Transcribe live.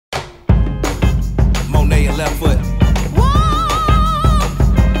and left foot.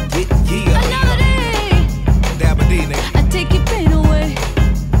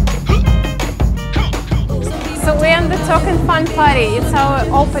 So we're on the Talking Fun party. It's our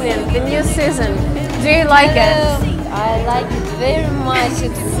opening, the new season. Do you like it? I like it very much.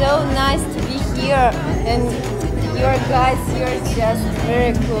 It's so nice to be here, and your guys, you're just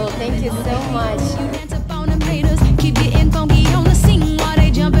very cool. Thank you so much. Keep getting funky on the scene while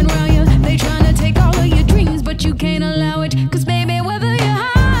they jumping around you. They trying to take all of your dreams, but you can't allow it. Cause baby, whether you're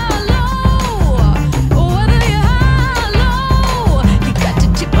high or low, or whether you're high or low, you got to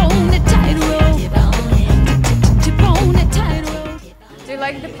tip on the tightrope. Tip on the tightrope. Do you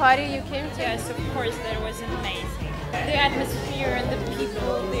like the party you came to? Yes, of course, that was amazing. The atmosphere and the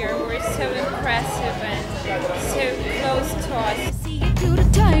people there were so impressive and so close to us. See you through the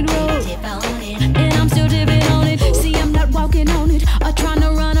tightrope, and I'm still dipping on it. See, I'm not walking on it or trying to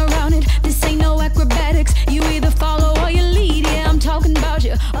run around it. This ain't no acrobatics. You either follow or you lead. Yeah, I'm talking about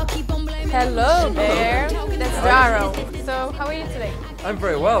you. I'll keep on blaming. Hello there. That's Daro. So how are you today? I'm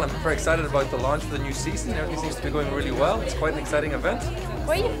very well. I'm very excited about the launch of the new season. Everything seems to be going really well. It's quite an exciting event.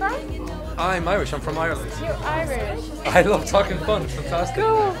 Where are you from? I'm Irish. I'm from Ireland. You're Irish. I love talking fun. It's fantastic.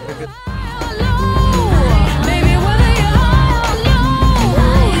 Cool.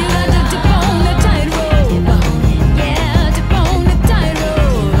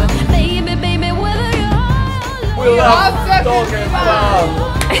 We love talking fun.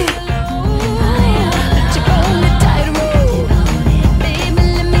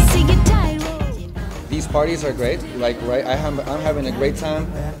 These parties are great. Like, right, I'm having a great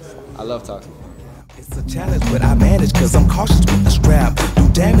time. I love talking. It's a challenge, but I manage cause I'm cautious with the strap. Do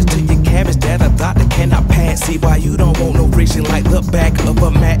damage to your cabbage that a doctor cannot pass. See why you don't want no friction like the back of a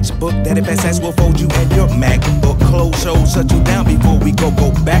matchbook. That if SS will fold you and your MacBook. Close shows shut you down before we go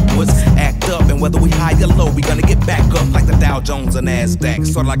backwards. Act up, and whether we high or low, we gonna get back up like the Dow Jones and NASDAQ.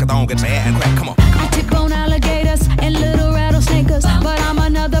 Sort of like a thong get your hand crack. Come on. I tip on alligators and little rattlesnakers, but I'm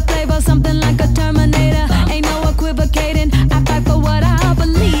another flavor, something like a Terminator.